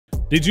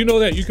Did you know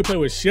that you can play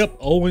with Shep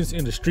Owens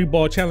in the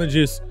Streetball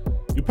challenges?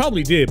 You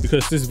probably did,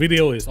 because this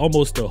video is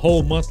almost a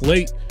whole month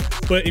late.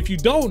 But if you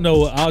don't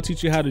know, I'll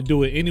teach you how to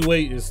do it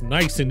anyway. It's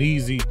nice and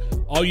easy.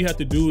 All you have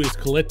to do is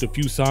collect a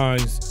few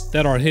signs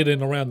that are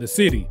hidden around the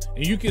city.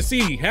 And you can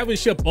see, having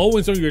Shep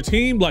Owens on your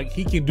team, like,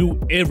 he can do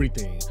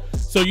everything.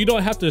 So you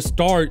don't have to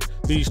start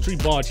these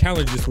Streetball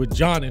challenges with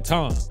John and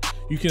Tom.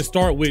 You can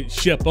start with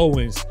Shep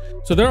Owens.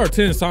 So there are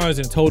 10 signs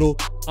in total.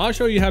 I'll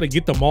show you how to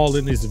get them all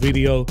in this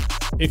video.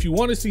 If you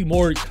want to see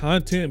more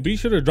content, be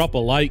sure to drop a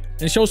like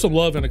and show some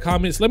love in the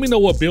comments. Let me know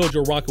what build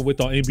you're rocking with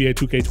on NBA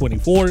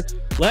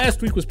 2K24.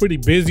 Last week was pretty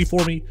busy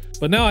for me,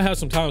 but now I have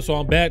some time, so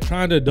I'm back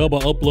trying to double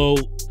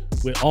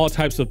upload with all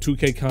types of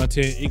 2K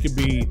content. It could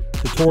be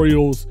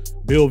tutorials,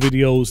 build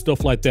videos,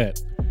 stuff like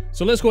that.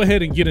 So let's go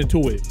ahead and get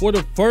into it. For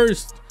the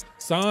first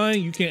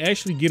sign, you can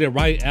actually get it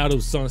right out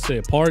of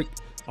Sunset Park.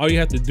 All you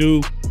have to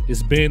do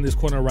is bend this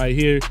corner right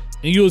here,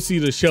 and you'll see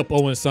the Shep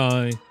Owens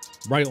sign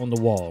right on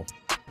the wall.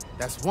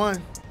 That's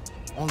one.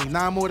 Only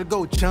 9 more to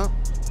go, chump.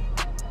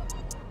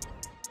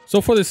 So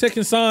for the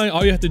second sign,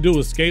 all you have to do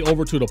is skate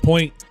over to the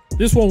point.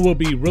 This one will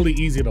be really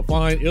easy to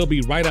find. It'll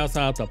be right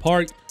outside the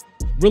park.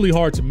 Really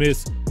hard to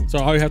miss. So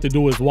all you have to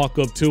do is walk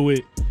up to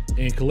it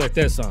and collect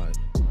that sign.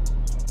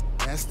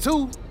 That's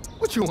 2.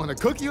 What, you want a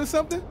cookie or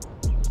something?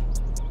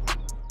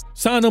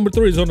 Sign number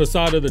 3 is on the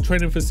side of the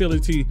training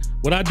facility.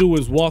 What I do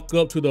is walk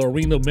up to the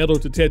arena metal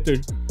detector,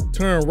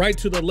 turn right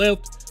to the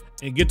left,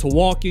 and get to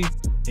walking,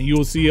 and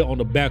you'll see it on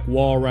the back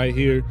wall right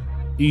here.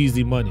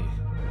 Easy money.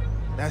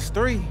 That's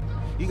 3.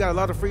 You got a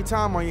lot of free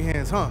time on your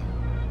hands, huh?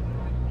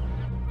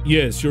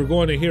 Yes, you're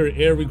going to hear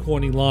every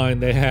corny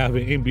line they have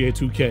in NBA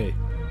 2K.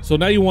 So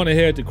now you want to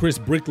head to Chris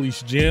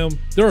Brickley's gym.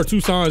 There are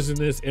 2 signs in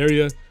this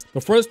area.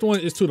 The first one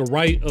is to the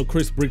right of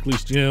Chris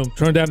Brickley's gym.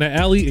 Turn down the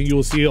alley and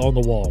you'll see it on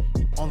the wall.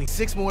 Only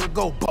 6 more to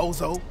go,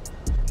 bozo.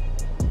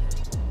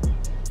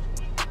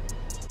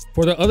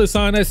 For the other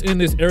sign that's in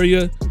this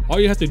area, all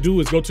you have to do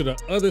is go to the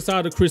other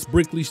side of Chris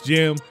Brickley's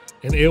gym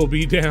and it'll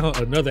be down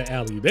another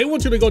alley. They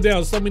want you to go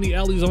down so many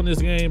alleys on this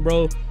game,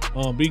 bro.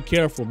 Be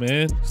careful,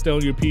 man. Stay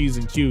on your P's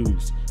and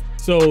Q's.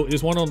 So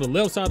it's one on the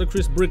left side of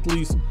Chris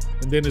Brickley's,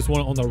 and then it's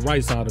one on the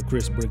right side of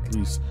Chris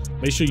Brickley's.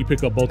 Make sure you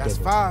pick up both of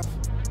them. That's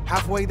 5.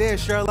 Halfway there,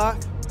 Sherlock.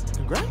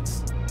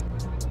 Congrats.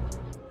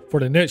 For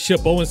the next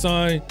Shep Owens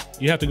sign,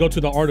 you have to go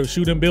to the Art of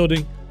Shooting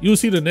building. You'll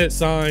see the net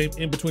sign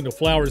in between the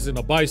flowers and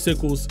the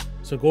bicycles.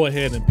 So go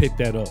ahead and pick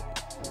that up.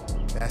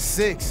 That's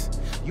 6.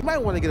 You might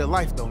want to get a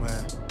life though,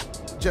 man.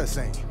 Just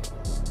saying.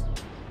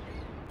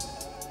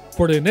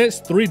 For the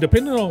next 3,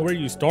 depending on where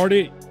you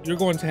started, you're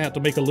going to have to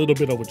make a little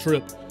bit of a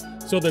trip.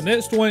 So the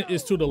next one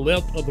is to the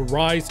left of the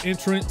rise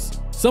entrance.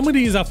 Some of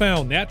these I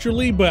found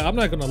naturally, but I'm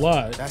not gonna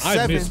lie, That's I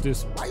 7. missed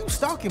this. Why you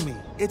stalking me?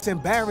 It's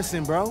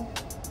embarrassing, bro.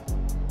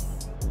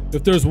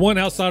 If there's one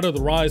outside of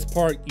the Rise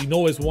Park, you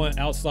know it's one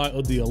outside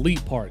of the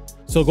Elite Park.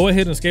 So go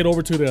ahead and skate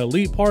over to the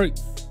Elite Park,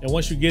 and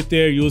once you get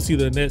there, you'll see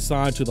the net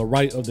sign to the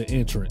right of the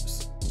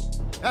entrance.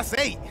 That's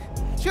 8.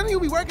 Shouldn't you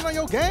be working on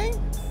your game?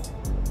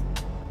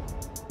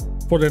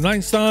 For the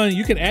 9th sign,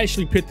 you can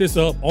actually pick this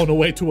up on the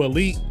way to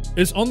Elite.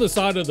 It's on the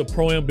side of the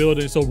Pro-Am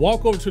building, so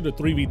walk over to the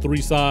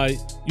 3v3 side.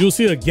 You'll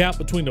see a gap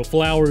between the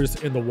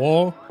flowers and the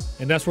wall,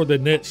 and that's where the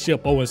net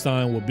Shep Owens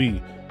sign will be.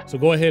 So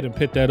go ahead and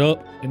pick that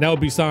up, and that would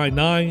be sign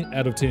 9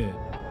 out of 10.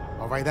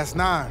 All right, that's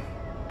 9.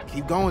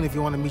 Keep going if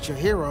you want to meet your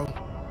hero.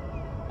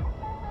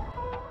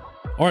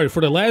 All right,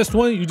 for the last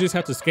one, you just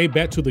have to skate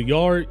back to the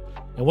yard,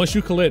 and once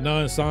you collect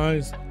 9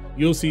 signs,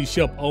 you'll see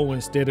Shep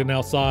Owens standing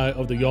outside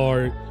of the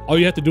yard. All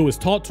you have to do is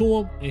talk to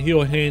him, and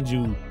he'll hand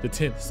you the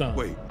 10th sign.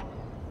 Wait,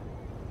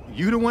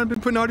 you the one been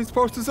putting all these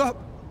posters up?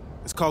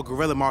 It's called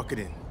guerrilla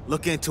marketing.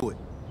 Look into it.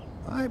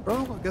 All right,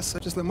 bro, I guess I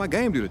just let my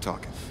game do the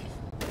talking.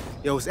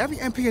 Yo, is every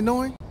MP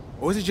annoying?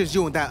 Or is it just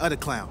you and that other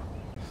clown?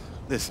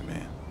 Listen,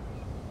 man,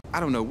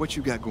 I don't know what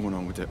you got going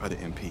on with that other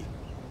MP,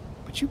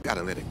 but you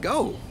gotta let it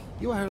go.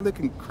 You out here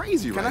looking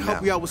crazy right now. Can I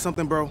help you out with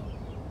something, bro?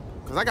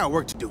 Because I got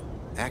work to do.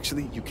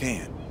 Actually, you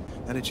can.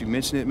 Now that you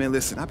mention it, man,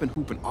 listen, I've been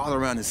hooping all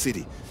around the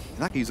city,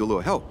 and I can use a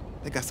little help.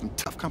 They got some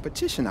tough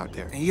competition out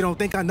there. And you don't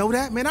think I know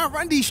that? Man, I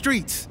run these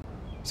streets.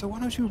 So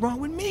why don't you run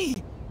with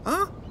me,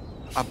 huh?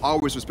 I've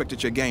always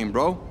respected your game,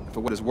 bro. And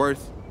for what it's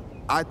worth,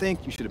 I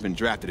think you should have been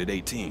drafted at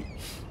 18.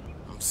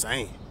 I'm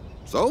saying.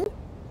 So,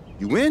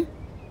 you win?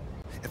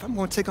 If I'm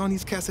gonna take on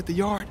these cats at the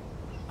yard,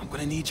 I'm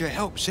gonna need your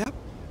help, Shep.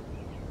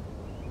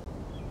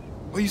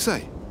 What do you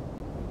say?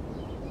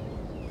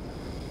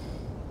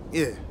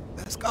 Yeah.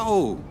 Let's go.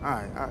 All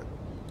right,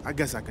 I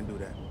guess I can do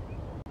that.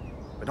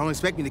 But don't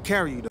expect me to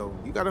carry you, though.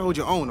 You gotta hold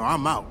your own or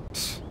I'm out.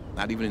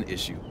 Not even an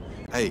issue.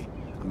 Hey,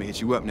 I'm gonna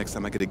hit you up next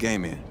time I get a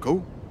game in.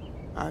 Cool?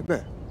 I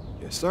bet.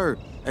 Yes, sir.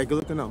 Hey, good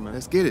looking up, man.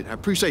 Let's get it. I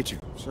appreciate you.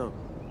 Sure.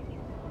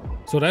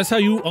 So that's how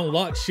you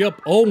unlock Shep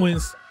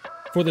Owens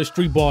for the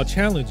Streetball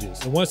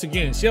challenges. And once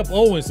again, Shep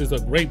Owens is a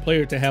great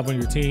player to have on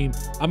your team.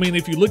 I mean,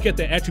 if you look at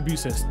the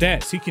attributes and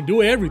stats, he can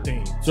do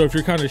everything. So if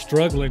you're kind of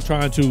struggling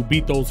trying to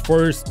beat those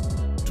first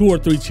 2 or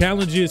 3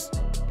 challenges,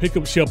 pick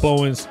up Shep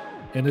Owens.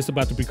 and it's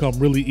about to become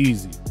really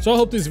easy. So I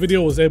hope this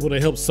video was able to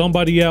help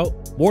somebody out.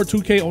 More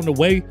 2K on the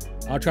way.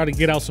 I'll try to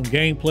get out some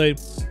gameplay.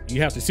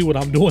 You have to see what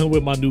I'm doing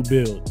with my new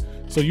build.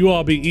 So you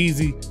all be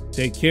easy.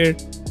 Take care.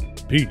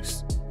 Peace.